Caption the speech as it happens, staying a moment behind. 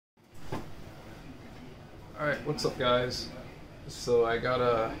Alright, what's up guys? So I got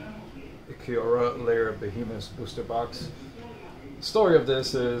a Ikoria Layer of Behemoth booster box. The story of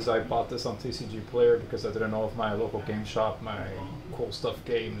this is I bought this on TCG Player because I didn't know if my local game shop, my Cool Stuff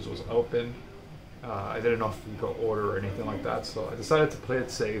Games, was open. I didn't know if you could order or anything like that, so I decided to play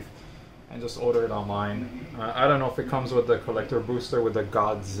it safe and just order it online. I don't know if it comes with the collector booster with the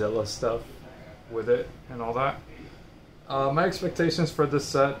Godzilla stuff with it and all that. My expectations for this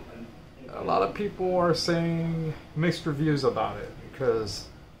set, a lot of people are saying mixed reviews about it because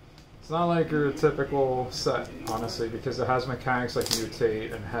it's not like your typical set, honestly, because it has mechanics like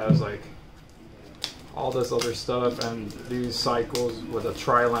mutate and has like all this other stuff and these cycles with the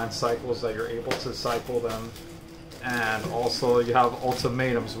tri-land cycles that you're able to cycle them, and also you have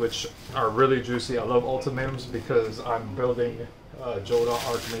ultimatums which are really juicy. I love ultimatums because I'm building Joda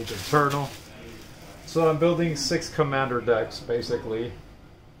Archmage Eternal, so I'm building 6 commander decks basically.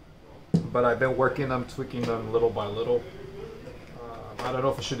 But I've been working them, tweaking them little by little. I don't know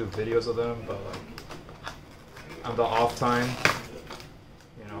if I should do videos of them, but like on the off time,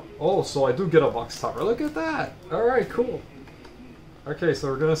 you know. Oh, so I do get a box topper. Look at that! Alright, cool. Okay, so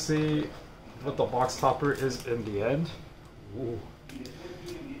we're gonna see what the box topper is in the end. Ooh.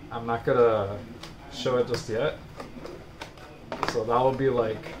 I'm not gonna show it just yet. So that will be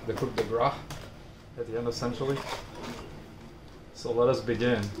like the coup de grace at the end, essentially. So let us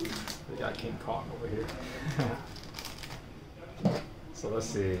begin. We got King Kong over here. So let's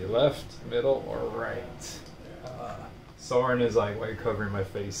see, left, middle, or right? Soren is like, why are you covering my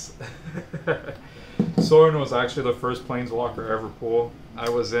face? Soren was actually the first Planeswalker ever pulled. I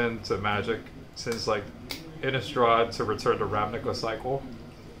was into Magic since like Innistrad to Return to Ravnica cycle.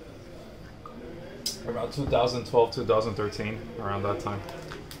 Around 2012, 2013, around that time.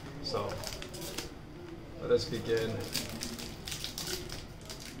 So, let us begin.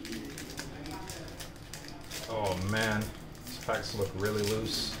 Oh man, these packs look really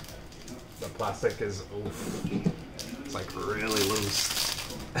loose. The plastic is, oof, it's like really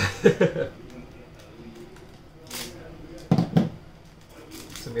loose.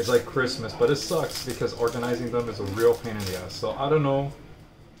 To me it's like Christmas, but it sucks because organizing them is a real pain in the ass. So I don't know.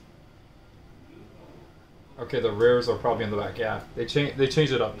 Okay, the rares are probably in the back. Yeah, they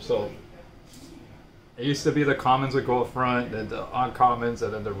changed it up. So it used to be the commons would go up front, then the uncommons,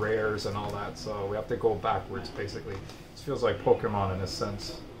 and then the rares and all that. So we have to go backwards, basically. This feels like Pokemon in a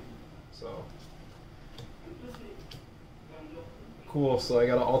sense. So cool. So I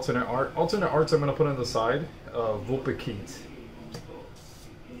got an alternate art. Alternate arts I'm gonna put on the side. Vulpikit.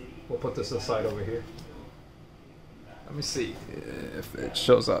 We'll put this aside over here. Let me see if it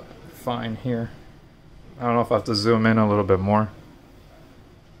shows up fine here. I don't know if I have to zoom in a little bit more.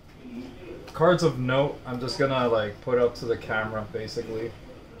 Cards of note, I'm just gonna like put up to the camera basically.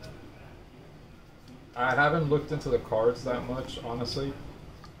 I haven't looked into the cards that much, honestly.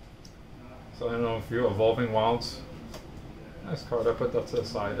 So I don't know if you're Evolving Wilds. Nice card, I put that to the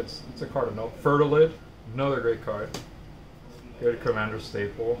side. It's a card of note. Fertilid, another great card. Good commander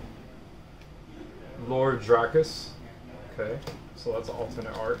staple. Lord Dracus. Okay, so that's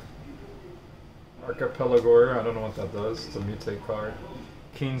alternate art. Archipelagoria, I don't know what that does. It's a mutate card.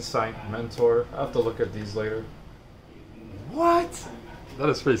 Keen Sight Mentor. I have to look at these later. What? That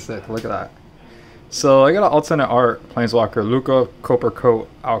is pretty sick. Look at that. So I got an alternate art Planeswalker, Luca Coppercoat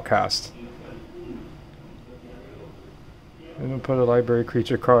Outcast. I'm gonna put a library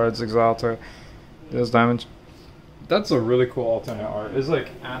creature cards, Exalter, deals damage. That's a really cool alternate art. It's like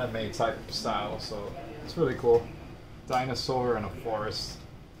anime type style, so it's really cool. Dinosaur and a forest.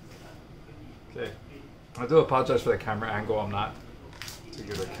 Okay. I do apologize for the camera angle. I'm not to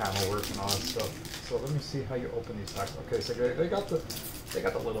get the camera work and all that stuff. So let me see how you open these packs. Okay, so they got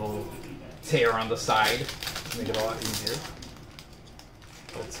the little tear on the side to make it a lot easier.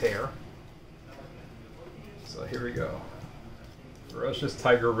 Little tear. So here we go. Ferocious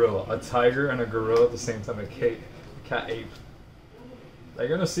Tigerilla. A tiger and a gorilla at the same time. A cat ape. They're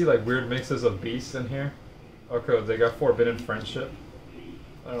gonna see like weird mixes of beasts in here. Okay, they got Forbidden Friendship.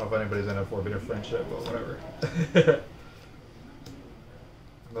 I don't know if anybody's in a Forbidden Friendship, but whatever.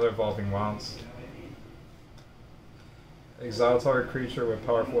 Another Evolving Wilds. Exiled creature with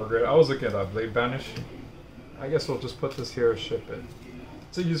power 4 grid. I was looking at that. Blade Banish. I guess we'll just put this here, ship it.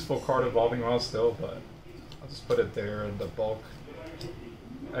 It's a useful card, Evolving Wilds still, but I'll just put it there in the bulk.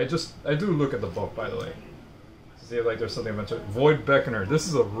 I do look at the bulk, by the way. See if like there's something mentioned. Void Beckoner. This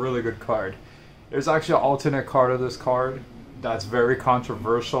is a really good card. There's actually an alternate card of this card that's very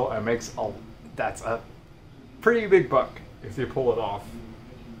controversial and that's a pretty big buck if you pull it off.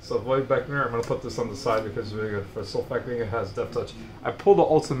 So Void Beckoner, I'm going to put this on the side because it's really good. For Soul Factoring, it has Death Touch. I pulled the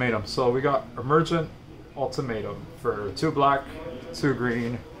ultimatum. So we got Emergent, Ultimatum for 2 black, 2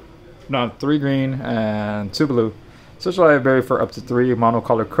 green, no, 3 green, and 2 blue. Search your library for up to 3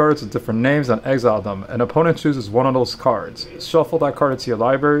 monocolored cards with different names and exile them. An opponent chooses one of those cards. Shuffle that card into your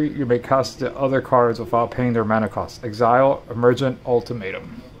library. You may cast the other cards without paying their mana cost. Exile, Emergent,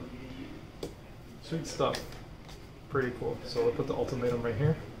 Ultimatum. Sweet stuff. Pretty cool. So we'll put the Ultimatum right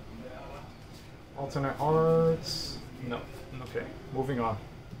here. Alternate arts. No. Okay. Moving on.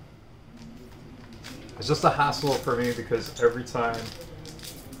 It's just a hassle for me because every time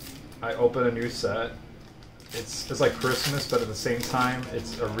I open a new set, it's like Christmas, but at the same time,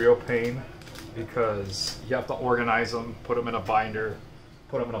 it's a real pain because you have to organize them, put them in a binder,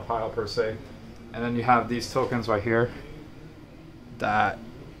 put them in a pile per se, and then you have these tokens right here that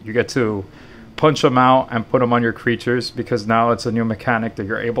you get to punch them out and put them on your creatures because now it's a new mechanic that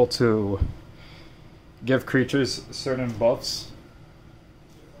you're able to give creatures certain buffs,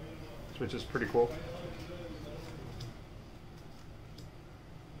 which is pretty cool.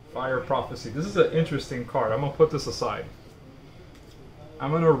 Fire Prophecy. This is an interesting card. I'm going to put this aside. I'm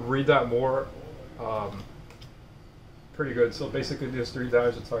going to read that more. Pretty good. So basically deals 3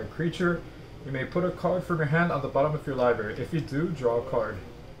 damage to target creature. You may put a card from your hand on the bottom of your library. If you do, draw a card.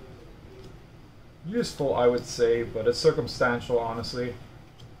 Useful, I would say, but it's circumstantial, honestly.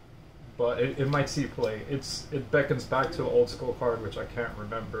 But it might see play. It beckons back to an old school card, which I can't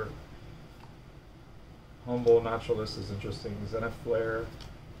remember. Humble Naturalist is interesting. Zenith Flare.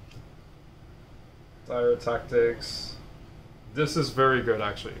 Dire Tactics. This is very good,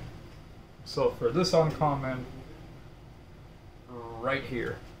 actually. So for this uncommon, right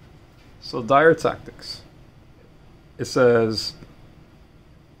here. So Dire Tactics. It says,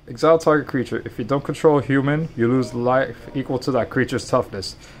 exile target creature. If you don't control a human, you lose life equal to that creature's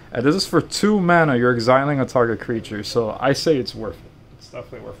toughness. And this is for 2 mana, you're exiling a target creature. So I say it's worth it. It's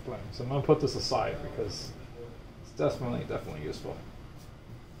definitely worth playing. So I'm going to put this aside because it's definitely useful.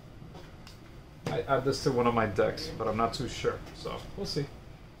 I add this to one of my decks, but I'm not too sure, so we'll see.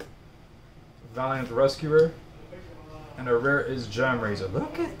 Valiant Rescuer, and a rare is Gem Razor.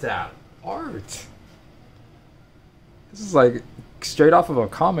 Look at that art! This is like straight off of a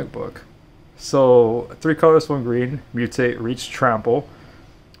comic book. So 3 colors, 1 green, mutate, reach, trample.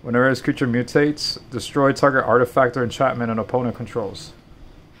 Whenever this creature mutates, destroy target artifact or enchantment an opponent controls.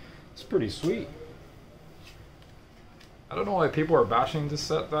 It's pretty sweet. I don't know why people are bashing this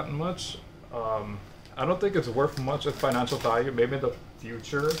set that much. I don't think it's worth much of financial value. Maybe in the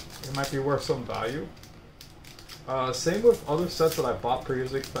future it might be worth some value. Same with other sets that I bought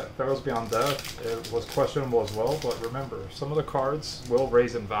previously. Pharaoh's Beyond Death, it was questionable as well, but remember, some of the cards will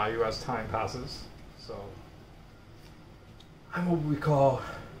raise in value as time passes. So I'm what we call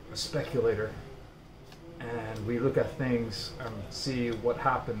a speculator, and we look at things and see what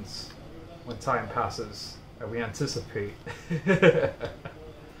happens when time passes, and we anticipate.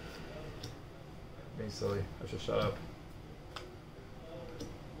 Being silly. I should shut up.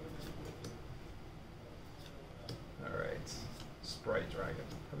 Alright. Sprite Dragon.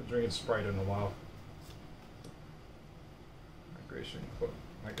 I haven't drinking Sprite in a while.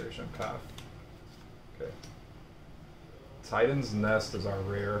 Migration Path. Okay. Titan's Nest is our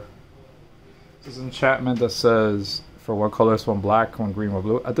rare. This is an enchantment that says for 1 color, 1 black, 1 green, 1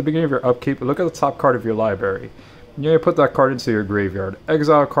 blue. At the beginning of your upkeep, look at the top card of your library. You may put that card into your graveyard.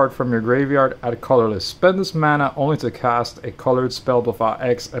 Exile a card from your graveyard, add colorless. Spend this mana only to cast a colored spell without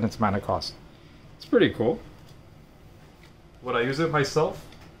X and its mana cost. It's pretty cool. Would I use it myself?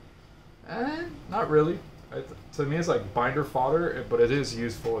 Not really. To me, it's like binder fodder, but it is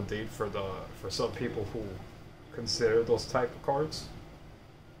useful indeed for some people who consider those type of cards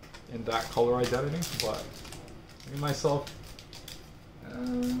in that color identity. But me myself,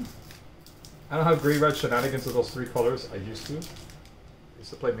 I don't have graveyard shenanigans with those 3 colors. I used to. I used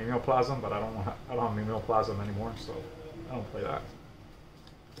to play Mimeoplasm, but I don't have Mimeoplasm anymore, so I don't play that.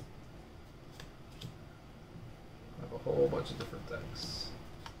 I have a whole bunch of different decks.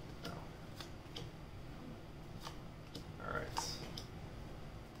 Alright.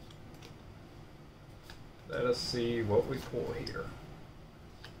 Let us see what we pull here.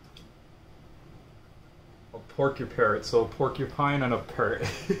 A Porcupine, so a porcupine and a parrot.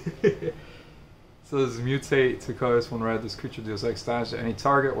 Says mutate 2 colors, 1 red. This creature deals X damage to any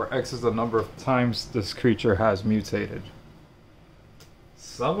target, where X is the number of times this creature has mutated.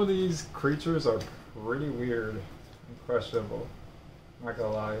 Some of these creatures are pretty weird and questionable. Not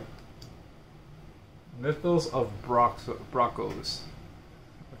gonna lie. Mythos of Bracos.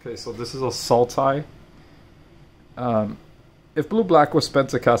 Okay, so this is a Sultai. If blue-black was spent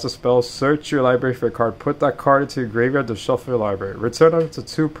to cast a spell, search your library for a card, put that card into your graveyard to shuffle your library. Return up to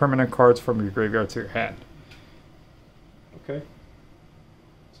 2 permanent cards from your graveyard to your hand. okay.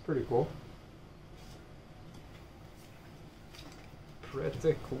 It's pretty cool.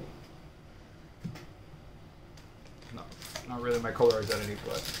 Pretty cool. No, not really my color identity,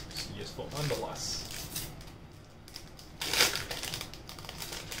 but it's useful nonetheless.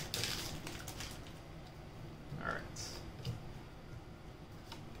 Alright.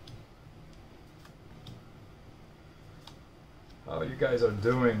 How you guys are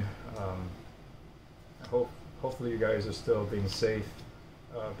doing? Hopefully you guys are still being safe,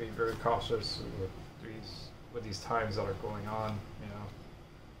 being very cautious with these times that are going on, you know.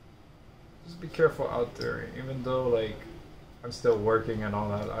 Just be careful out there, even though like I'm still working and all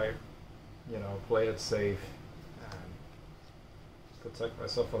that, I, you know, play it safe and protect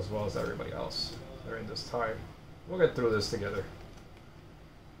myself as well as everybody else during this time. We'll get through this together.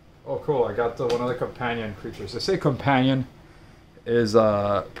 Oh cool, I got one of the companion creatures. They say companion is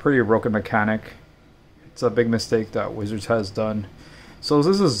a pretty broken mechanic. It's a big mistake that Wizards has done. So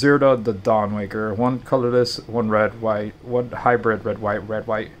this is Zirda the Dawnwaker. One colorless, one red, white, one hybrid red,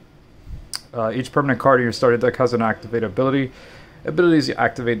 white. Each permanent card in your starting deck has an activate ability. Abilities you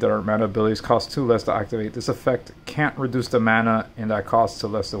activate that are mana abilities cost 2 less to activate. This effect can't reduce the mana in that cost to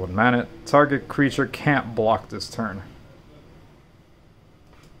less than 1 mana. Target creature can't block this turn.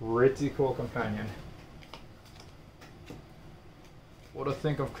 Pretty cool companion. What do I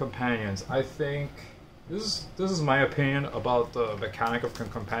think of companions? I think this is my opinion about the mechanic of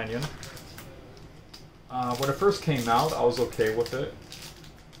companion. When it first came out, I was okay with it.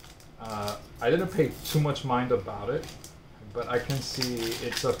 I didn't pay too much mind about it, but I can see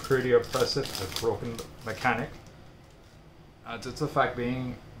it's a pretty oppressive and broken mechanic. It's the fact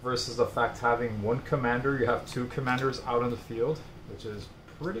being versus the fact having one commander, you have 2 commanders out in the field, which is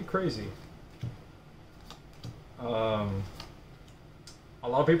pretty crazy. A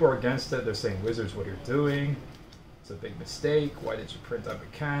lot of people are against it. They're saying, Wizards, what you're doing, it's a big mistake. Why did you print that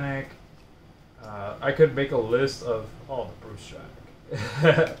mechanic? I could make a list of all the Bruce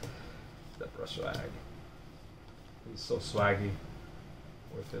Swag. The Bruce Swag. He's so swaggy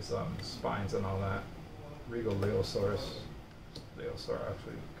with his spines and all that. Regal Leosaurus. Leosaur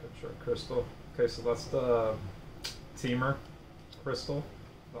actually, sure, Crystal. Okay, so that's the Teamer Crystal,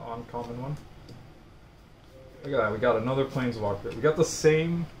 the uncommon one. Look at that, we got another Planeswalker. We got the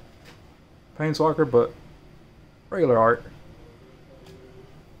same Planeswalker, but regular art.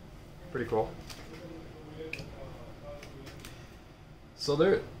 Pretty cool. So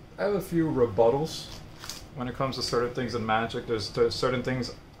I have a few rebuttals when it comes to certain things in Magic. There's certain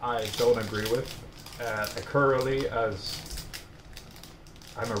things I don't agree with. Currently, as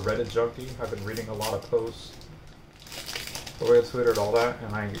I'm a Reddit junkie, I've been reading a lot of posts, the way Twitter and all that,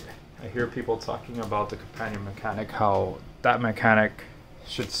 and I hear people talking about the companion mechanic, how that mechanic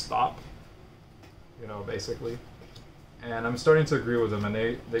should stop, you know, basically. And I'm starting to agree with them, and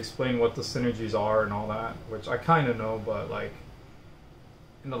they explain what the synergies are and all that, which I kind of know, but like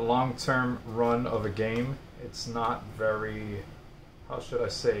in the long-term run of a game, it's not very, how should I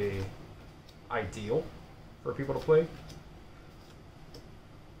say, ideal for people to play.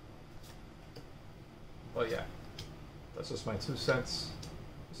 But yeah, that's just my 2 cents.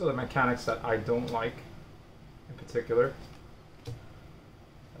 These are the mechanics that I don't like in particular,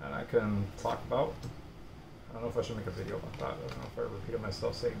 and I can talk about. I don't know if I should make a video about that. I don't know if I repeated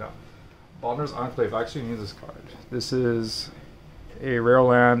myself saying that. Baldur's Enclave, I actually need this card. This is a rare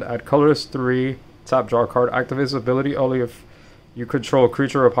land. Add colorless 3, tap, draw a card. Activates ability only if you control a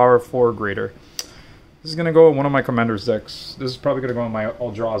creature of power 4 or greater. This is going to go in one of my commander's decks. This is probably going to go in my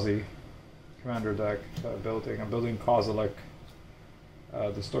Eldrazi commander deck. I'm building Kozilek.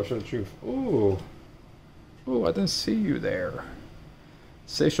 Distortion of the Truth. Ooh, I didn't see you there.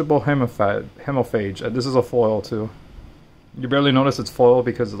 Satiable Hemophage, and this is a foil too. You barely notice it's foil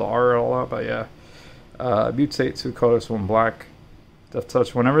because of the R and all that, but yeah. Mutate 2 colors, 1 black. Death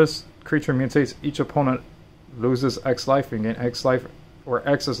Touch. Whenever this creature mutates, each opponent loses X life and gain X life, where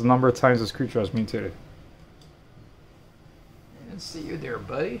X is the number of times this creature has mutated. I didn't see you there,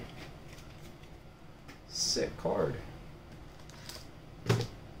 buddy. Sick card.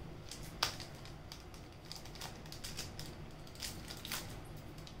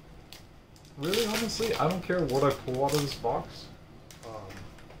 Really, honestly, I don't care what I pull out of this box.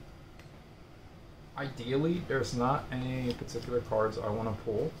 Ideally, there's not any particular cards I want to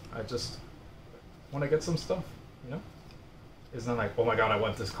pull. I just want to get some stuff, you know? It's not like, oh my god, I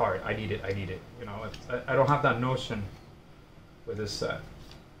want this card. I need it. You know, I don't have that notion with this set.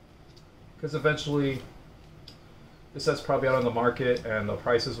 Because eventually, this set's probably out on the market and the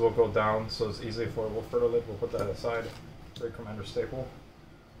prices will go down, so it's easily affordable for the lid. We'll put that aside. Great Commander staple.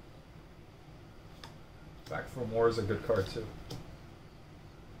 Back for More is a good card too.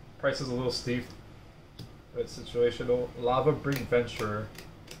 Price is a little steep, but it's situational. Lava Brink Venturer.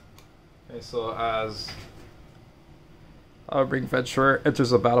 Okay, so as Lava Brink Venturer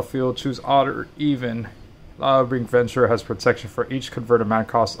enters the battlefield, choose odd or even. Lava Brink Venturer has protection for each converted mana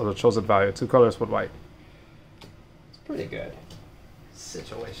cost of the chosen value. 2 colors with white. It's pretty good.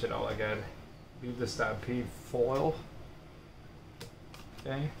 Situational again. Leave the Stampede foil.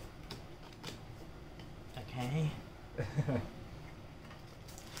 Okay. Okay.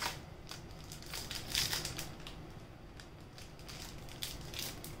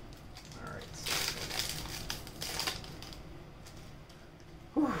 Alright.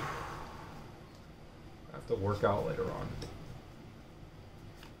 I have to work out later on.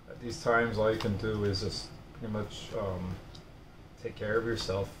 At these times, all you can do is just pretty much take care of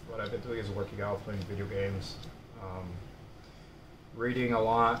yourself. What I've been doing is working out, playing video games, reading a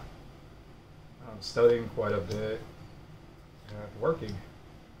lot, studying quite a bit, and working.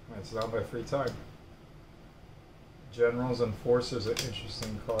 It's not my free time. Generals and Forces, an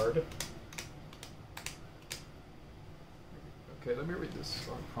interesting card. Okay, let me read this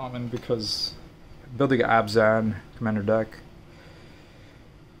common because building Abzan commander deck.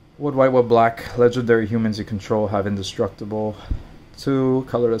 Wood white, wood black. Legendary humans you control have indestructible. 2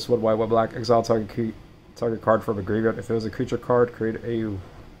 colorless wood white, wood black. Exile target card from a graveyard. If it was a creature card, create a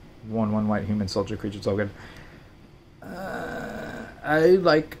 1/1 white human soldier creature token. I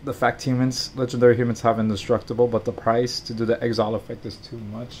like the fact legendary humans have indestructible, but the price to do the exile effect is too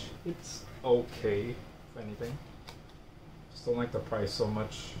much. It's okay, if anything. Just don't like the price so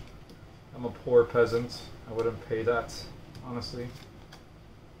much. I'm a poor peasant. I wouldn't pay that, honestly.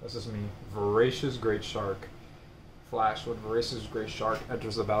 That's just me. Voracious Great Shark. Flash with Voracious Great Shark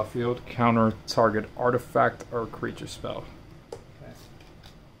enters the battlefield. Counter target artifact or creature spell. Okay.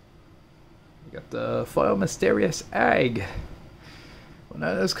 We got the foil Mysterious Egg. When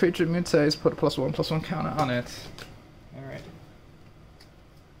this creature mutates, put a +1/+1 counter on it. Alright.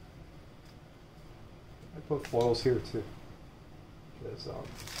 I put foils here too. Because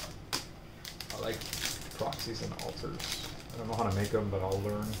I like proxies and altars. I don't know how to make them, but I'll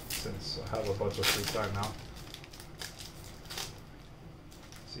learn since I have a bunch of free time now.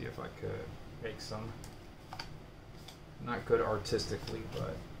 See if I could make some. Not good artistically,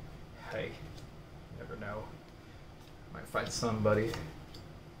 but hey, you never know. Might find somebody.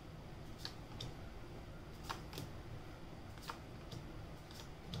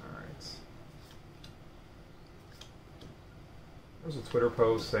 Alright. There's a Twitter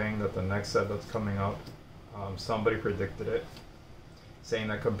post saying that the next set that's coming up, somebody predicted it, saying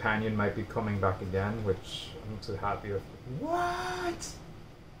that Companion might be coming back again, which I'm too happy with. What?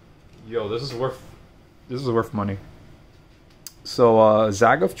 Yo, this is worth money. So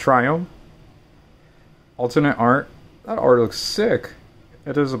Zag of Triumph, alternate art. That art looks sick.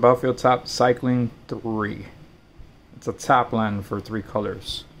 It is a battlefield tap cycling 3. It's a tap land for 3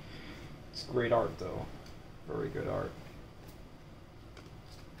 colors. It's great art though. Very good art.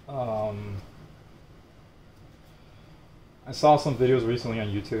 I saw some videos recently on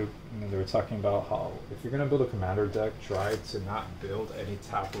YouTube, and they were talking about how if you're gonna build a commander deck, try to not build any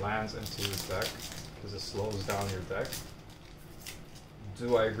tap lands into your deck because it slows down your deck.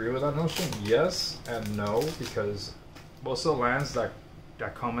 Do I agree with that notion? Yes and no, because most of the lands that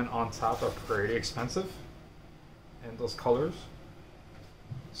come in on top are pretty expensive in those colors.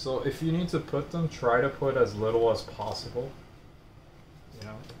 So if you need to put them, try to put as little as possible. You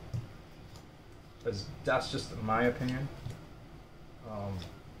know, that's just my opinion.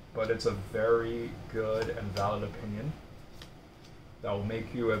 But it's a very good and valid opinion that will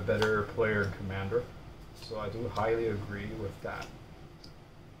make you a better player and commander. So I do highly agree with that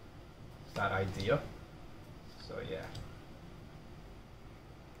idea. So yeah.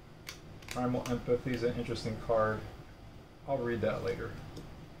 Primal Empathy is an interesting card. I'll read that later.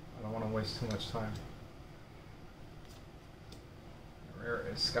 I don't want to waste too much time. Rare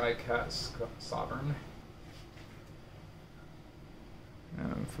is Skycat Sovereign.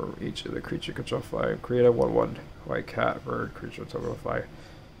 And for each of the creature control 5, create a 1/1 white cat bird creature total 5.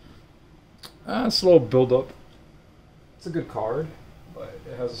 Slow build up. It's a good card, but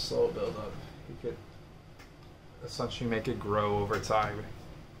it has a slow build up. You could essentially make it grow over time.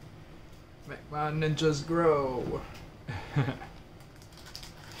 Make my ninjas grow. I'm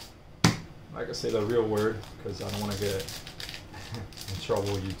not gonna say the real word because I don't want to get in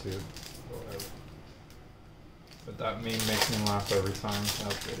trouble with YouTube or whatever. But that meme makes me laugh every time in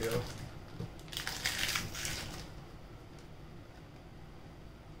that video.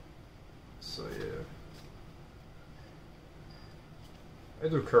 So yeah. I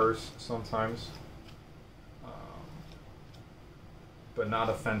do curse sometimes. but not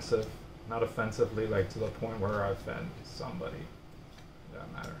offensive. Not offensively, like to the point where I offend somebody.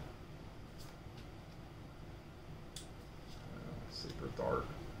 That matter. Super dark.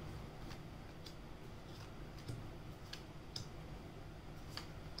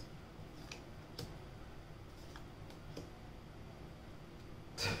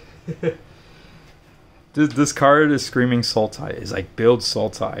 This card is screaming Sultai. It's like build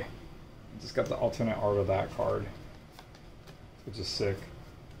Sultai. Just got the alternate art of that card, which is sick.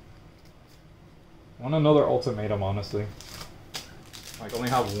 I want another ultimatum, honestly. Like, only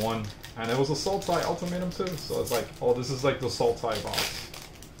have one. And it was a Sultai ultimatum too, so it's like, oh, this is like the Sultai box.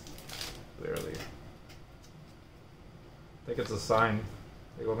 Clearly. I think it's a sign.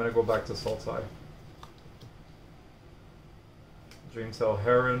 Like, I'm gonna go back to Sultai. Dreamtail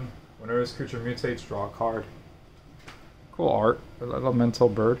Heron. Whenever this creature mutates, draw a card. Cool art. Elemental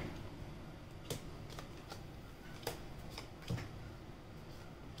bird.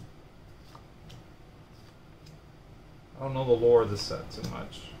 I don't know the lore of this set too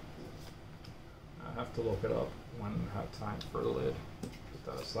much. I have to look it up when I have time for the lid. Put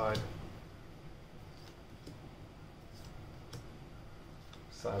that aside.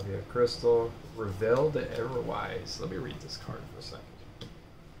 Savia Crystal. Reveal the Everwise. Let me read this card for a second.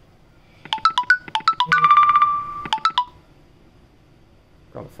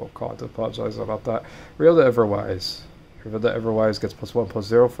 Got a full call to apologize about that. Reveal the Everwise. Reveal the Everwise gets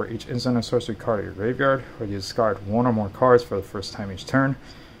 +1/+0 for each instant and sorcery card of your graveyard, or you discard one or more cards for the first time each turn.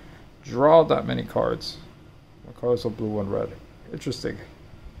 Draw that many cards. One cards are blue, one red. Interesting.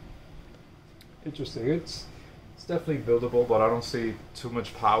 Interesting. It's definitely buildable, but I don't see too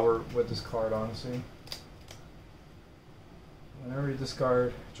much power with this card, honestly. Whenever you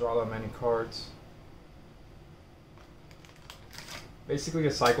discard, draw that many cards. Basically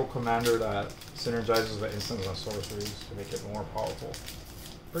a cycle commander that synergizes with instants and sorceries to make it more powerful.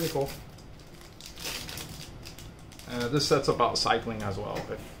 Pretty cool. This set's about cycling as well,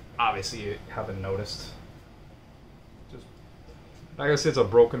 if obviously you haven't noticed. Just, I guess it's a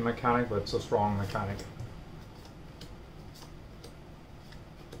broken mechanic, but it's a strong mechanic.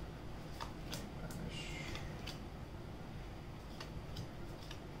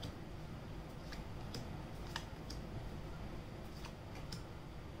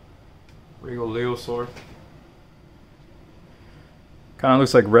 Regal Leosaur. Kind of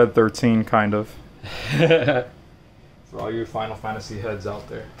looks like Red 13, kind of. For all you Final Fantasy heads out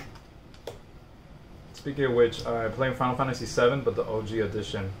there. Speaking of which, I'm playing Final Fantasy VII, but the OG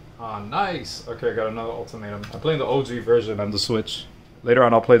edition. Nice! Okay, I got another ultimatum. I'm playing the OG version on the Switch. Later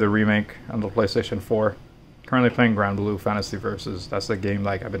on, I'll play the remake on the PlayStation 4. Currently playing Grand Blue Fantasy Versus. That's the game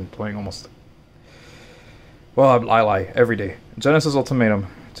like I've been playing almost... Well, I lie. Every day. Genesis Ultimatum.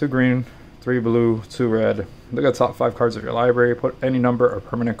 2 green, 3 blue, 2 red. Look at the top 5 cards of your library. Put any number of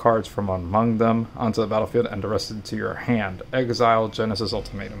permanent cards from among them onto the battlefield and the rest into your hand. Exile Genesis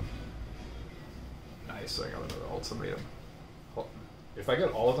Ultimatum. Nice, I got another ultimatum. If I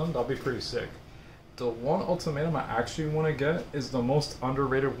get all of them, that'll be pretty sick. The one ultimatum I actually want to get is the most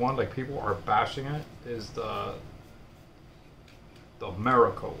underrated one, like people are bashing it, is the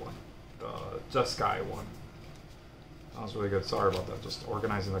Miracle one. The Jeskai one. That was really good. Sorry about that. Just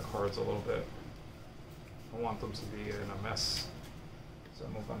organizing the cards a little bit. I don't want them to be in a mess. So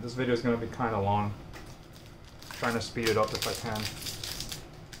move on. This video is going to be kind of long. I'm trying to speed it up if I can.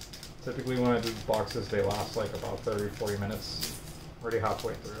 Typically when I do boxes, they last like about 30-40 minutes. Already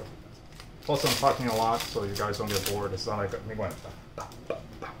halfway through. Plus I'm talking a lot, so you guys don't get bored. It's not like me going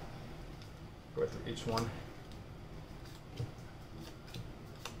go through each one.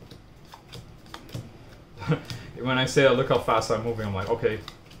 When I say look how fast I'm moving, I'm like, okay,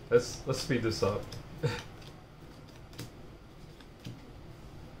 let's speed this up.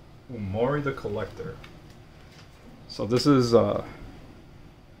 Mori the Collector. So this is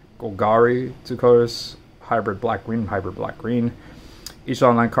Golgari, 2 colors, hybrid black green. Each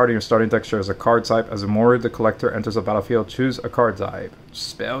online card in your starting deck shares a card type. As Mori the Collector enters the battlefield, choose a card type.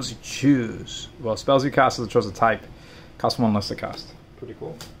 Spells you choose. Well, spells you cast as it chose a type. Cost 1 less to cast. Pretty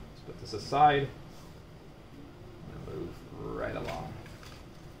cool. Let's put this aside. Move right along.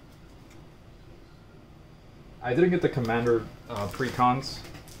 I didn't get the Commander precons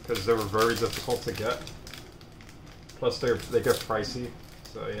because they were very difficult to get. Plus they get pricey.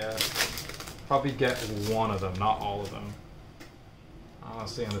 So yeah, probably get one of them, not all of them.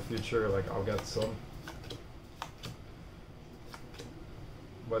 Honestly, in the future, like I'll get some.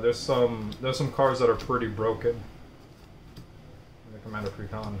 But there's some cards that are pretty broken in the Commander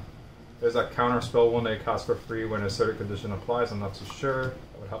Precon. There's that counter spell one they cast for free when a certain condition applies. I'm not too sure.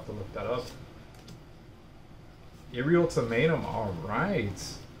 I would have to look that up. Eerie Ultimatum, alright.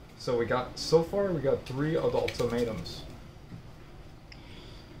 So so far we got 3 of the ultimatums.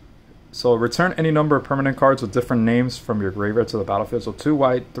 So return any number of permanent cards with different names from your graveyard to the battlefield. So 2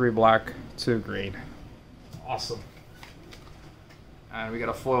 white, 3 black, 2 green. Awesome. And we got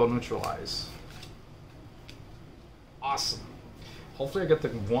a foil neutralize. Awesome. Hopefully I get the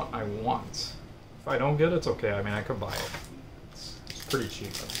one I want. If I don't get it, it's okay. I mean, I could buy it. It's pretty cheap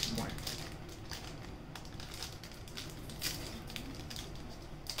at this point.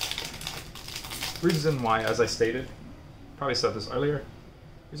 Reason why, as I stated, probably said this earlier,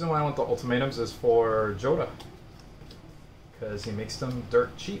 reason why I want the ultimatums is for Joda. Because he makes them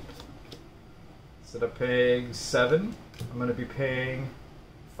dirt cheap. Instead of paying 7, I'm going to be paying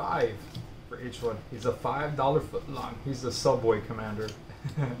 5 for each one. He's a $5 footlong. He's the Subway commander.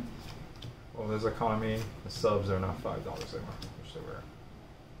 Well, there's economy. The subs are not $5 anymore, which they were.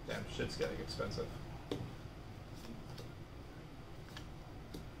 Damn, shit's getting expensive.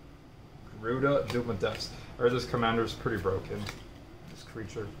 Ruda Doom of Depths. I heard this commander's pretty broken. This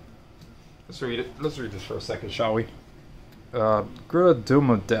creature. Let's read it. Let's read this for a second, shall we? Gruda Doom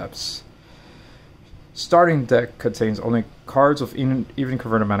of Depths. Starting deck contains only cards with even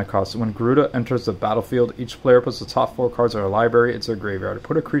converted mana cost. When Garuda enters the battlefield, each player puts the top 4 cards of their library into their graveyard.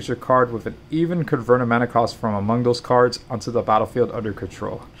 Put a creature card with an even converted mana cost from among those cards onto the battlefield under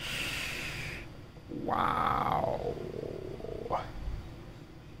control. Wow.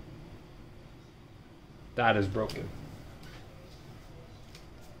 That is broken.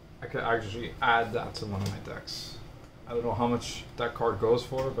 I could actually add that to one of my decks. I don't know how much that card goes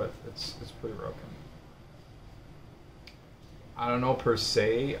for, but it's pretty broken. I don't know per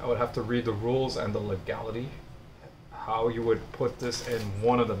se. I would have to read the rules and the legality. How you would put this in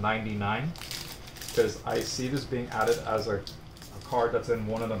one of the 99. Because I see this being added as a card that's in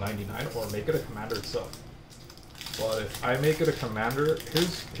one of the 99, or make it a commander itself. But if I make it a commander,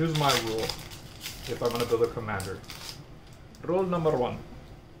 here's my rule. If I'm going to build a commander. Rule number 1.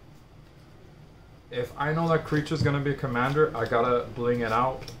 If I know that creature is going to be a commander, I gotta bling it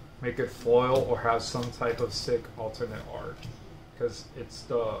out, make it foil, or have some type of sick alternate art. Because it's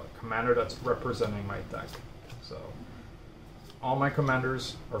the commander that's representing my deck. So, all my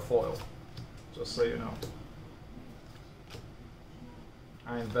commanders are foil. Just so you know.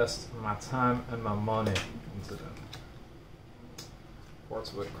 I invest my time and my money into them.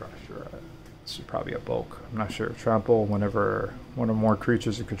 Quartzwood Crusher. This is probably a bulk. I'm not sure. Trample. Whenever one or more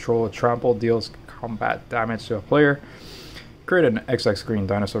creatures you control a trample deals combat damage to a player, create an XX green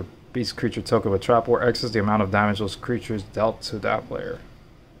dinosaur beast creature token with trample, where X is the amount of damage those creatures dealt to that player.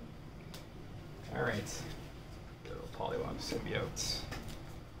 Alright. Little Polywog Symbiote.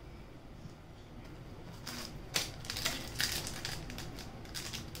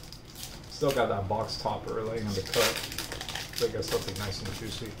 Still got that box topper laying in the cut. So I got something nice and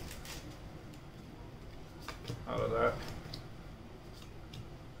juicy out of that.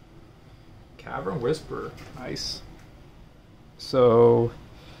 Cavern Whisperer, nice. So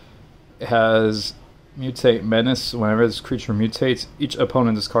it has Mutate Menace. Whenever this creature mutates, each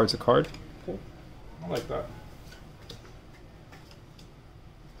opponent discards a card. Cool. I like that.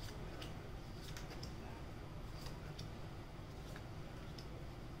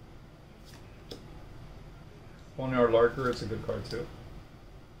 Boneyard Larker, it's a good card too.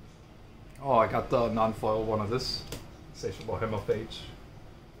 Oh, I got the non-foil one of this. Insatiable Hemophage.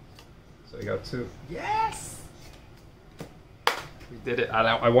 So I got 2. Yes! We did it.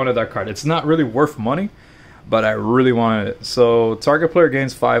 I wanted that card. It's not really worth money, but I really wanted it. So target player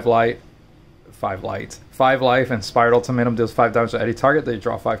gains 5 life, and Spiral Ultimatum deals 5 damage to any target. They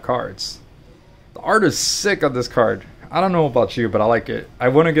draw 5 cards. The art is sick on this card. I don't know about you, but I like it. I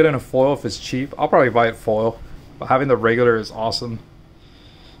wouldn't get in a foil if it's cheap. I'll probably buy it foil, but having the regular is awesome.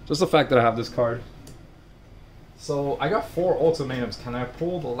 Just the fact that I have this card. So I got 4 ultimatums. Can I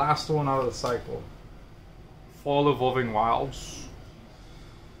pull the last one out of the cycle? Fall Evolving Wilds.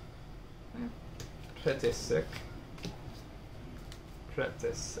 Pretty sick.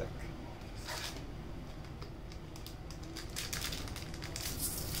 Pretty sick.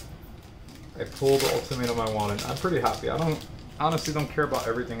 I pulled the ultimatum I wanted. I'm pretty happy. I honestly don't care about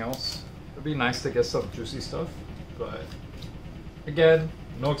everything else. It'd be nice to get some juicy stuff, but again,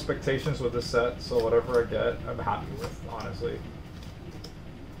 no expectations with this set, so whatever I get, I'm happy with, honestly.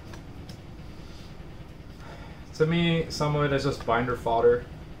 To me, some of it is just binder fodder,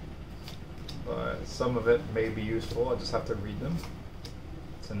 but some of it may be useful. I just have to read them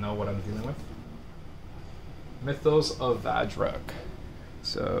to know what I'm dealing with. Mythos of Vajrak.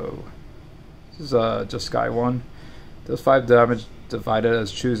 So, this is just Sky 1. Does 5 damage Divided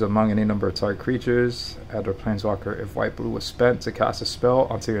as choose among any number of target creatures. Add a planeswalker if white blue was spent to cast a spell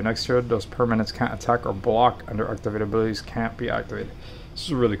until your next turn. Those permanents can't attack or block under activated abilities can't be activated. This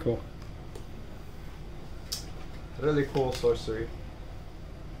is really cool. Really cool sorcery.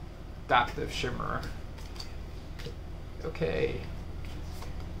 Adaptive Shimmer. Okay.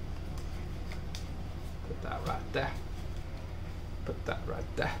 Put that right there. Put that right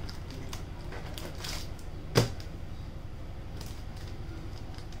there.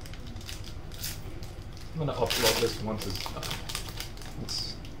 I'm gonna upload this once it's done.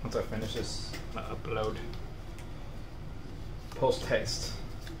 Once I finish this, I'm gonna upload post haste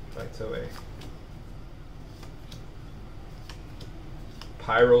right away.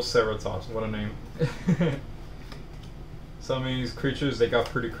 Pyroceratops, what a name. Some of these creatures, they got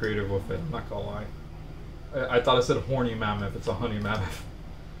pretty creative with it, I'm not gonna lie. I thought I said horny mammoth, it's a honey mammoth.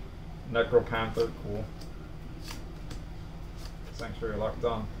 Necropanther, cool. Sanctuary locked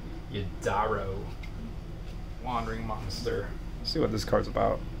on. Yadaro. Wandering Monster. Let's see what this card's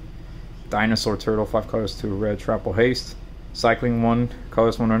about. Dinosaur Turtle, 5 colors, 2 red, trample haste. Cycling 1,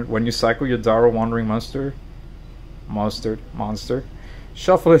 colors 100. When you cycle your Yadaro Wandering Monster,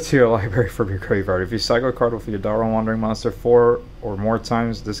 shuffle it to your library from your graveyard. If you cycle a card with your Yadaro Wandering Monster 4 or more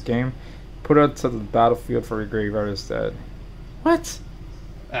times this game, put it to the battlefield for your graveyard instead. What?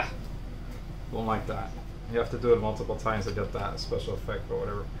 Ah, don't like that. You have to do it multiple times to get that special effect or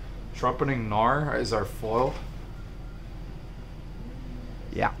whatever. Trumpeting Gnar is our foil.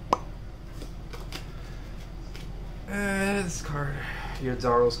 Yeah. This card,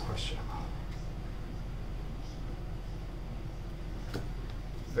 Yadaro's questionable.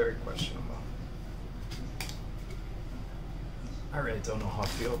 Very questionable. I really don't know how I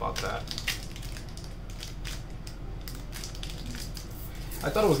feel about that. I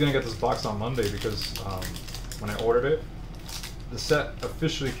thought I was gonna get this box on Monday because when I ordered it, the set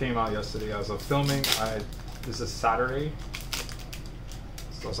officially came out yesterday. As of filming, this is Saturday.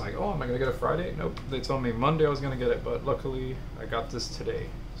 So I was like, oh, am I gonna get it Friday? Nope. They told me Monday I was gonna get it, but luckily I got this today.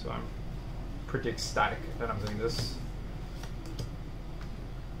 So I'm pretty ecstatic that I'm doing this.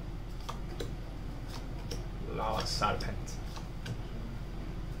 La Serpent.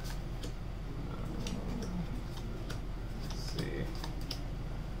 Let's see.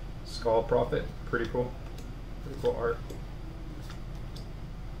 Skull Prophet, pretty cool. Pretty cool art.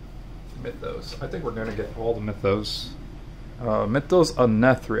 Mythos. I think we're gonna get all the Mythos. Mythos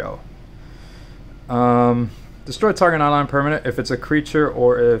Anethriel. Destroy target non-land permanent if it's a creature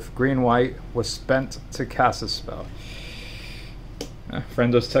or if green-white was spent to cast a spell.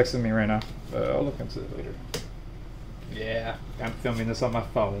 Friend just texted me right now. I'll look into it later. Yeah, I'm filming this on my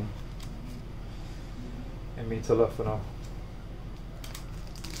phone. And me telefono.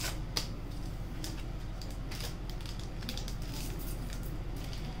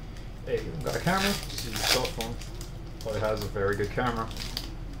 Hey, you got a camera? Just use your cell phone. Well, it has a very good camera.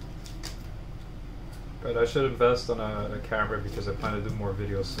 But I should invest on a camera because I plan to do more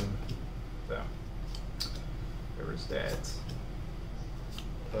videos soon. So, there is that.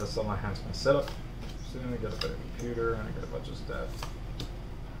 That's all my hands my setup. Soon I get a better computer and I got a bunch of stuff.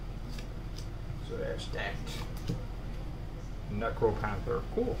 So there's that. Necropanther,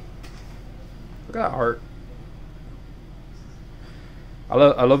 cool. Look at that art.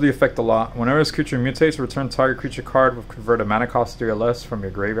 I love the effect a lot. Whenever this creature mutates, return target creature card with converted mana cost 3 or less from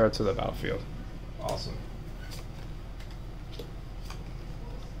your graveyard to the battlefield. Awesome.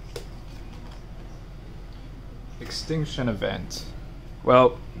 Extinction event.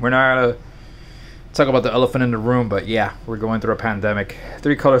 Well, we're not gonna talk about the elephant in the room, but yeah, we're going through a pandemic.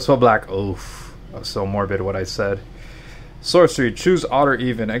 3 colors, so black. Oof, that was so morbid what I said. Sorcery, choose odd or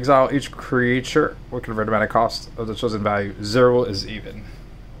even. Exile each creature with converted mana cost of the chosen value. 0 is even.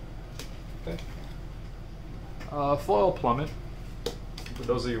 Okay. Foil Plummet, for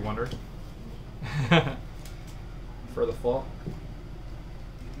those of you wondering. For the fall.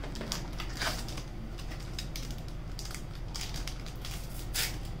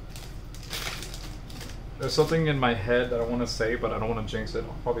 There's something in my head that I want to say, but I don't want to jinx it.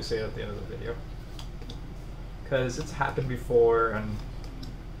 I'll probably say it at the end of the video. Because it's happened before,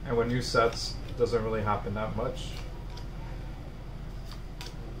 and with new sets, it doesn't really happen that much.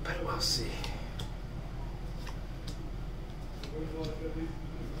 But we'll see.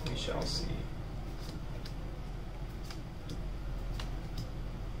 We shall see.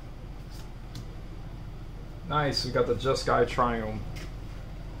 Nice, we got the Just Guy Triumph.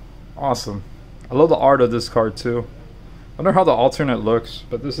 Awesome. I love the art of this card too. I wonder how the alternate looks,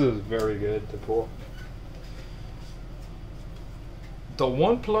 but this is very good to pull. The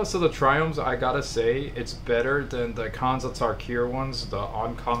one plus of the Triumphs, I gotta say, it's better than the Kanza Tarkir ones, the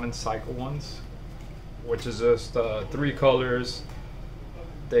uncommon cycle ones, which is just 3 colors.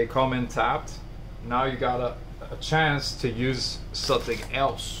 They come in tapped. Now you got a chance to use something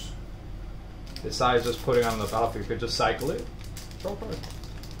else besides just putting on the battlefield. You could just cycle it, draw a card,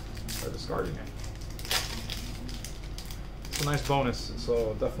 or discarding it. It's a nice bonus,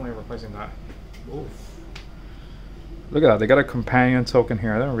 so definitely replacing that. Oof. Look at that, they got a companion token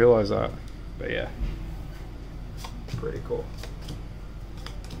here. I didn't realize that, but yeah, pretty cool.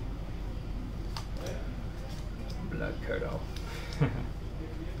 Blood curdle.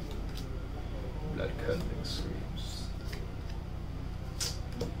 Blood curdling screams.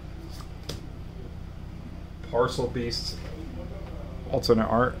 Parcel Beast, alternate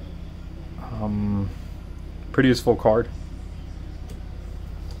art. Pretty useful card.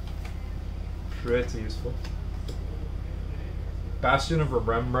 Pretty useful. Bastion of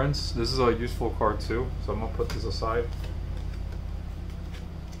Remembrance. This is a useful card too, so I'm gonna put this aside.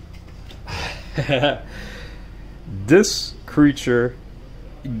 This creature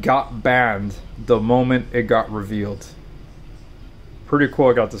got banned the moment it got revealed. Pretty cool.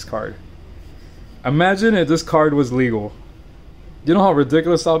 I got this card. Imagine if this card was legal. You know how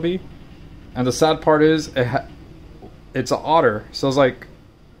ridiculous that'll be? And the sad part is, it's an otter. So it's like,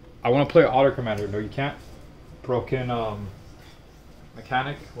 I want to play an otter commander. No, you can't. Broken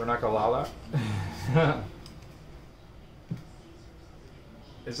mechanic. We're not gonna allow that.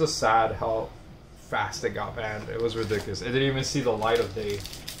 It's just sad how fast it got banned. It was ridiculous. It didn't even see the light of day.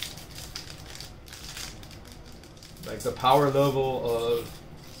 Like the power level of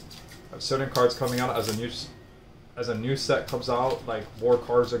certain cards coming out as a new set comes out, like more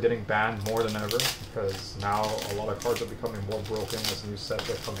cards are getting banned more than ever, because now a lot of cards are becoming more broken as new sets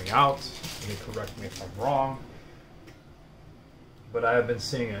are coming out. You can correct me if I'm wrong, but I have been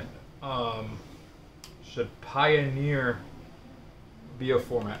seeing it. Should Pioneer be a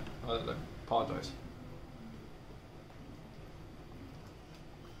format? I apologize.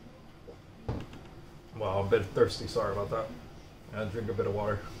 Well, I'm a bit thirsty, sorry about that. I drink a bit of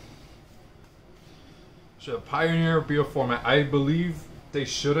water. Should Pioneer be a format? I believe they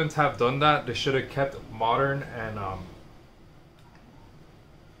shouldn't have done that. They should have kept Modern, and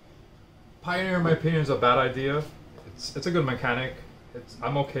Pioneer, in my opinion, is a bad idea. It's a good mechanic.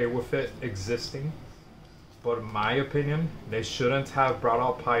 I'm okay with it existing, but in my opinion, they shouldn't have brought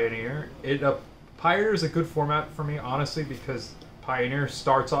out Pioneer. Pioneer is a good format for me, honestly, because Pioneer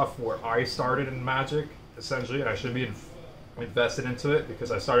starts off where I started in Magic, essentially, and I should be invested into it because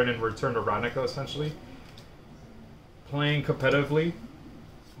I started in Return to Ravnica, essentially, playing competitively,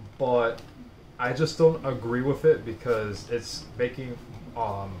 but I just don't agree with it because it's making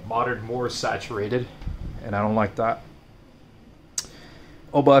Modern more saturated, and I don't like that.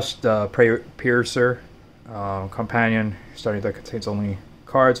 Obush, the Piercer, companion, starting that contains only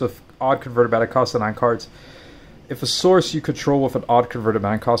cards with odd converted mana cost of 9 cards. If a source you control with an odd converted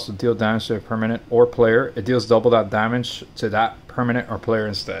mana cost will deal damage to a permanent or player, it deals double that damage to that permanent or player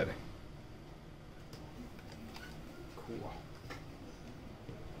instead. Cool.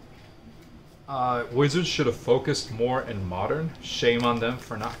 Wizards should have focused more in Modern. Shame on them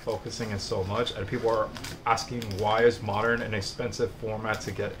for not focusing in so much. And people are asking, why is Modern an expensive format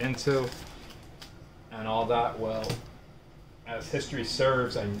to get into? And all that. Well, as history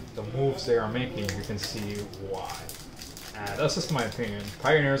serves and the moves they are making, you can see why. And that's just my opinion.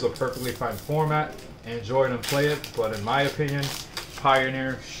 Pioneer is a perfectly fine format. Enjoy it and play it, but in my opinion,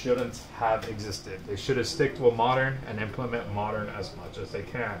 Pioneer shouldn't have existed. They should have stick to a Modern and implement Modern as much as they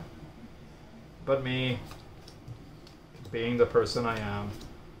can. But me, being the person I am,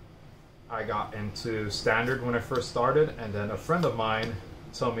 I got into Standard when I first started, and then a friend of mine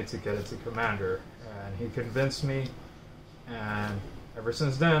told me to get into Commander, and he convinced me. And ever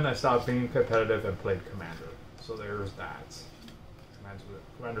since then, I stopped being competitive and played Commander. So there's that.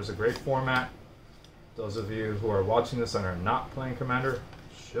 Commander's a great format. Those of you who are watching this and are not playing Commander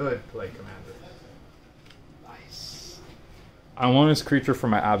should play Commander. Nice. I want this creature for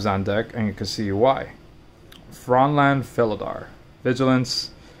my Abzan deck, and you can see why. Fronland Felidar.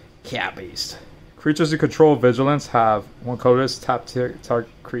 Vigilance. Cat Beast. Creatures you control Vigilance have 1 colorless, tap target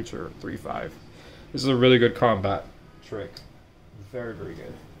creature, 3/5. This is a really good combat trick. Very, very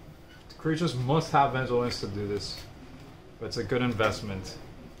good. The creatures must have Vigilance to do this, but it's a good investment.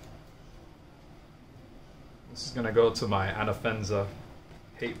 This is gonna go to my Anafenza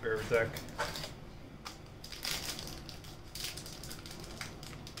Hate Bear deck.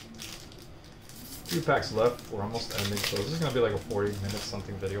 Few packs left. We're almost ending, so this is gonna be like a 40-minute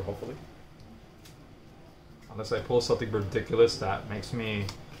something video, hopefully. unless I pull something ridiculous that makes me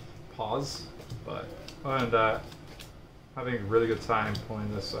pause. But other than that, having a really good time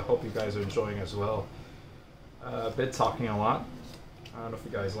playing this. I hope you guys are enjoying as well. Been talking a lot. I don't know if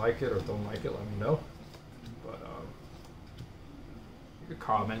you guys like it or don't like it, let me know. But you could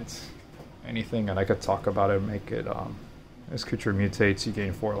comment anything and I could talk about it and make it as creature mutates, you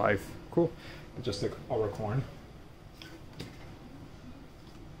gain 4 life. Cool. Just a aura corn.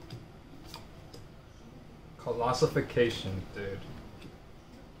 Colossification, dude.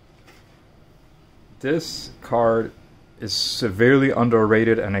 This card is severely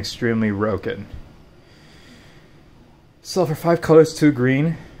underrated and extremely broken. So for 5 colors, 2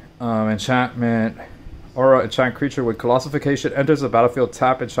 green, enchantment, aura, enchant creature with Colossification enters the battlefield,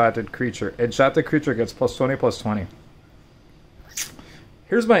 tap enchanted creature. Enchanted creature gets +20, +20.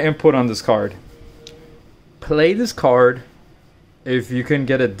 Here's my input on this card. Play this card if you can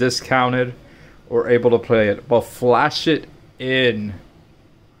get it discounted or able to play it, but flash it in.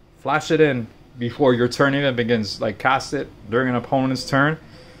 Flash it in before your turn even begins. Like, cast it during an opponent's turn.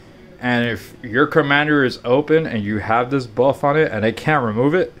 And if your commander is open and you have this buff on it and they can't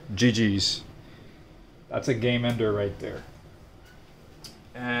remove it, GG's. That's a game ender right there.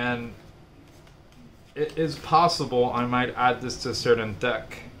 And it is possible I might add this to a certain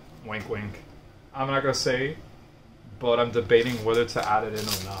deck. Wink, wink. I'm not going to say, but I'm debating whether to add it in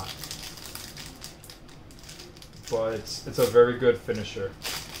or not. But it's a very good finisher.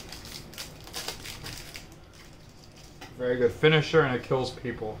 Very good finisher, and it kills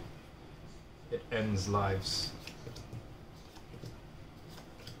people. It ends lives.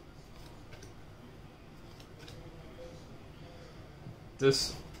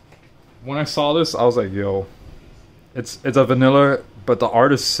 This, when I saw this, I was like, yo, it's a vanilla, but the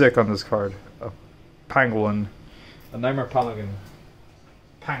art is sick on this card. A pangolin, a Nightmare Pangolin.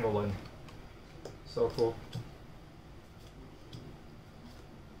 So cool.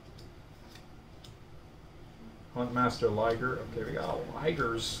 Huntmaster Liger. Okay, we got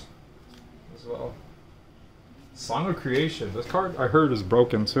Ligers as well. Song of Creation. This card I heard is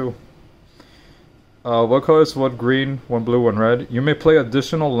broken too. What colors? One green, 1 blue, 1 red. You may play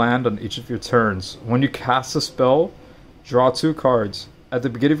additional land on each of your turns. When you cast a spell, draw 2 cards. At the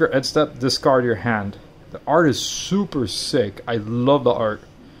beginning of your end step, discard your hand. The art is super sick. I love the art.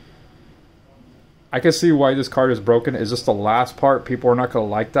 I can see why this card is broken. It's just the last part. People are not going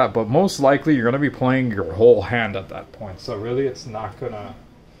to like that. But most likely, you're going to be playing your whole hand at that point. So really, it's not going to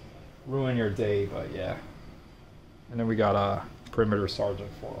ruin your day. But yeah. And then we got a Perimeter Sergeant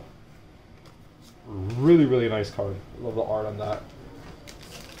foil. Really, really nice card. Love the art on that.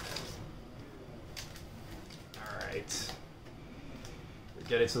 Alright. We're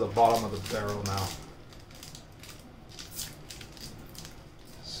getting to the bottom of the barrel now.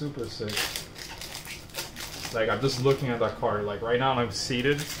 Super sick. Like, I'm just looking at that card. Like, right now I'm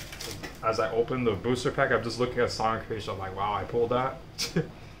seated. As I open the booster pack, I'm just looking at Song of Creation. I'm like, wow, I pulled that.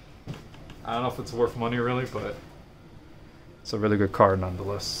 I don't know if it's worth money, really, but it's a really good card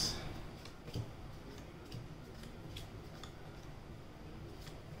nonetheless.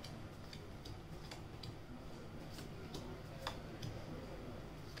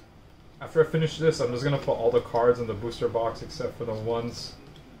 After I finish this, I'm just going to put all the cards in the booster box except for the ones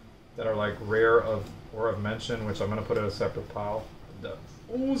that are like rare of or of mention, which I'm going to put in a separate pile. The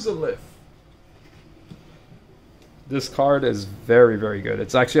Ozolith. This card is very, very good.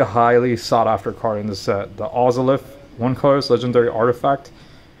 It's actually a highly sought after card in the set. The Ozolith, 1 colorless legendary artifact.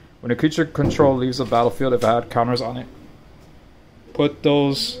 When a creature control leaves the battlefield, if it had counters on it, put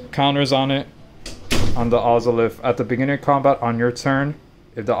those counters on it on the Ozolith. At the beginning of combat on your turn,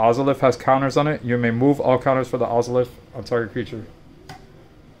 if the Ozolith has counters on it, you may move all counters for the Ozolith on target creature.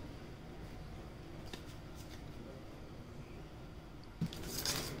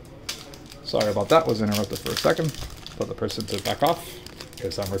 Sorry about that, was interrupted for a second. Put the person to back off,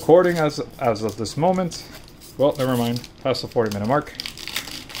 because I'm recording as of this moment. Well, never mind, past the 40-minute mark.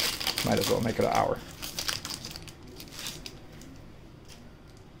 Might as well make it an hour.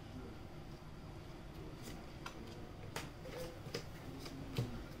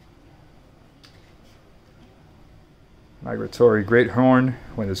 Migratory Greathorn.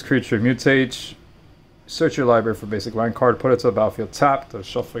 When this creature mutates, search your library for basic land card, put it to the battlefield tapped to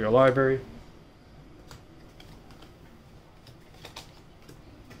shuffle your library.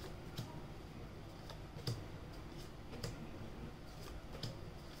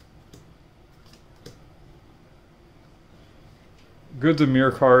 Good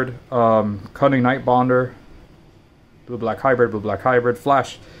Demir card. Cunning Night Bonder. Blue-black hybrid,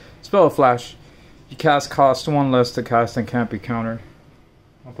 flash. Spell of flash. You cast, cost 1 less to cast and can't be countered.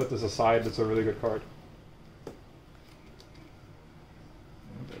 I'll put this aside, it's a really good card.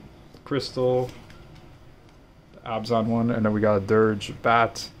 Crystal, the Abzan one, and then we got a Dirge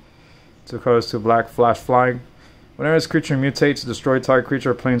Bat. 2 colors, 2 black, flash flying. Whenever this creature mutates, destroy target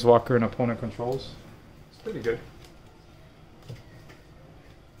creature or planeswalker an opponent controls. It's pretty good.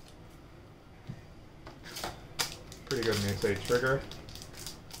 Pretty good mutate trigger.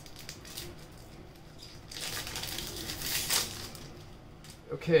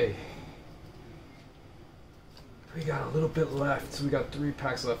 Okay. We got a little bit left. We got 3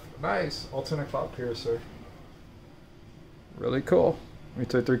 packs left. Nice. Alternate Cloud Piercer. Really cool.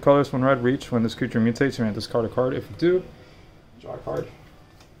 Mutate 3 colors, 1 red, reach. When this creature mutates, you may discard a card. If you do, draw a card.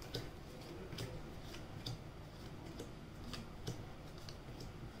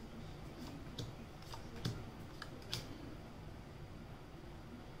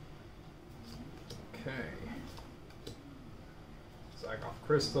 Okay. Zagoth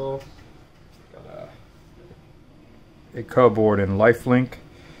Crystal. Got a cardboard and lifelink.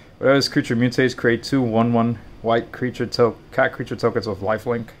 Whenever this creature mutates, create 2 1/1 white creature cat creature tokens with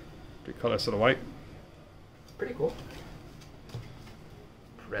lifelink. 3 colors to the white. Pretty cool.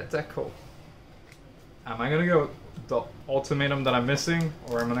 Pretty cool. Am I gonna go the ultimatum that I'm missing,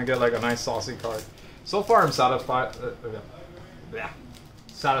 or I'm gonna get like a nice saucy card? So far, I'm satisfied.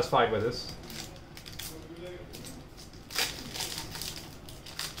 Satisfied with this.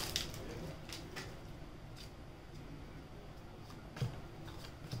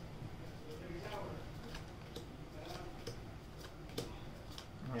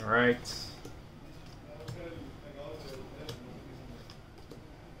 All right.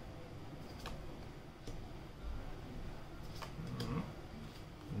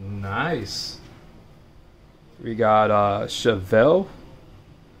 Nice. We got Chevelle,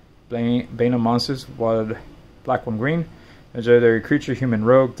 Bane of Monsters, Wild Black 1 green. Legendary creature, human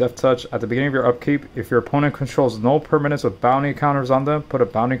rogue, death touch. At the beginning of your upkeep, if your opponent controls no permanents with bounty counters on them, put a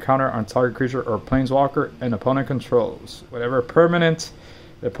bounty counter on target creature or planeswalker and opponent controls. Whatever permanent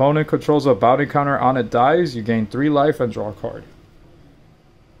the opponent controls a bounty counter on it dies, you gain 3 life and draw a card.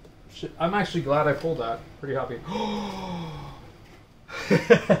 Shit, I'm actually glad I pulled that. Pretty happy.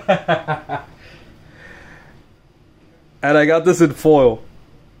 And I got this in foil.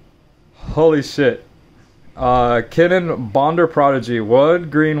 Holy shit. Kinnan Bonder Prodigy.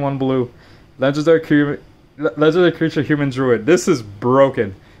 1 green, 1 blue. Legendary creature, human druid. This is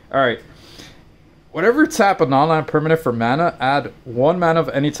broken. Alright. Whenever you tap a non-land permanent for mana, add 1 mana of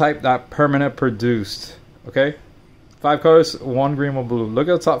any type that permanent produced. Okay? 5 colors, 1 green, 1 blue. Look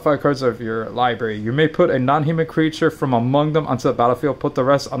at the top 5 cards of your library. You may put a non-human creature from among them onto the battlefield. Put the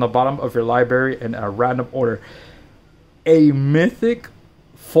rest on the bottom of your library in a random order. A mythic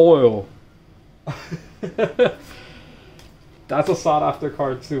foil. That's a sought after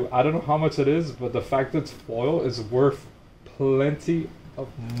card too. I don't know how much it is, but the fact that it's foil is worth plenty of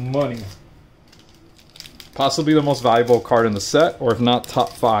money. Possibly the most valuable card in the set, or if not, top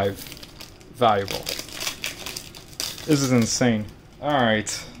 5 valuable. This is insane.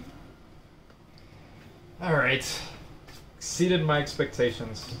 Alright. Alright. Exceeded my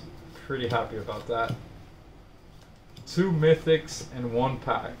expectations. Pretty happy about that. 2 mythics and 1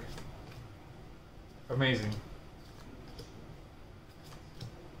 pack. Amazing.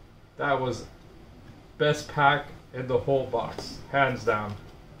 That was best pack in the whole box. Hands down.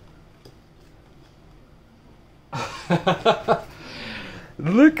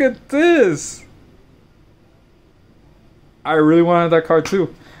 Look at this! I really wanted that card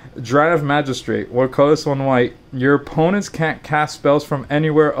too. Dryad of Magistrate. 1 colorless, 1 white. Your opponents can't cast spells from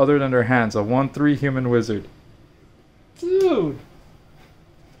anywhere other than their hands. A 1/3 human wizard. Dude!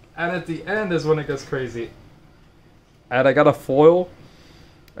 And at the end is when it gets crazy. And I got a foil.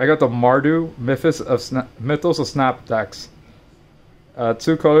 I got the Mardu Mythos of Snapdax.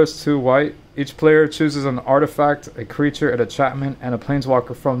 2 colors, 2 white. Each player chooses an artifact, a creature, an enchantment, and a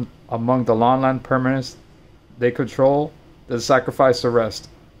planeswalker from among the non-land permanents they control, then sacrifice the rest.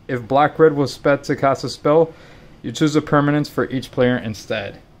 If black-red was sped to cast a spell, you choose a permanence for each player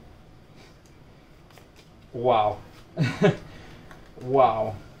instead. Wow.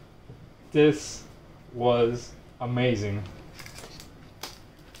 Wow. This was amazing.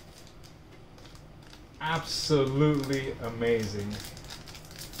 Absolutely amazing.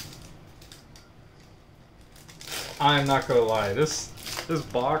 I'm not gonna lie, this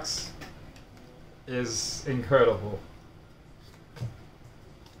box is incredible.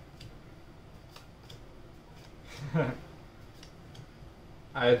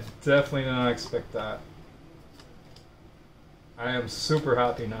 I definitely did not expect that. I am super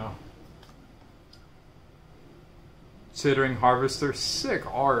happy now. Chittering Harvester, sick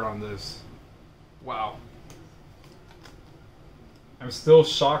art on this. Wow. I'm still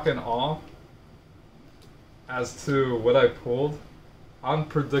shocked and awe as to what I pulled.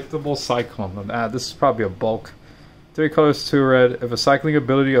 Unpredictable Cyclone. This is probably a bulk. 3 colors, 2 red. If a cycling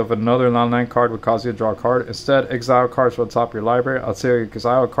ability of another non-land card would cause you to draw a card, instead exile cards from the top of your library. I'll say you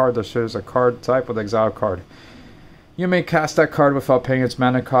exile a card that shares a card type with the exile card. You may cast that card without paying its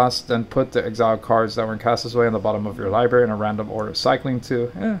mana cost, then put the exile cards that were cast this way on the bottom of your library in a random order. Cycling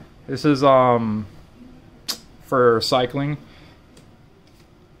 2. This is for cycling.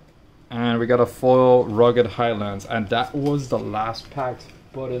 And we got a foil Rugged Highlands, and that was the last pack,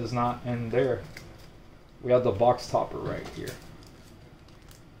 but it is not in there. We have the box topper right here.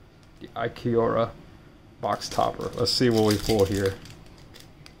 The Ikoria box topper. Let's see what we pull here.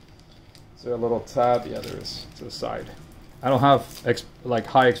 Is there a little tab? Yeah, there is, to the side. I don't have like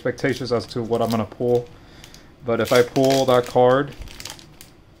high expectations as to what I'm gonna pull, but if I pull that card,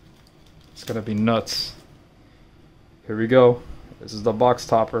 it's gonna be nuts. Here we go. This is the box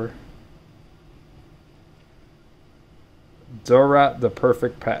topper. Dorat, the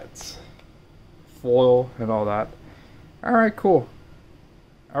perfect pets. Foil and all that. Alright, cool.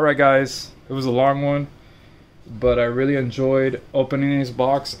 Alright guys, it was a long one, but I really enjoyed opening this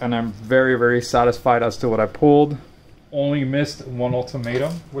box, and I'm very, very satisfied as to what I pulled. Only missed one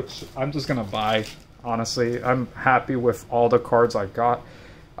ultimatum, which I'm just gonna buy. Honestly, I'm happy with all the cards I got.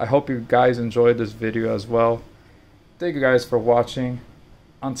 I hope you guys enjoyed this video as well. Thank you guys for watching.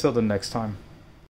 Until the next time.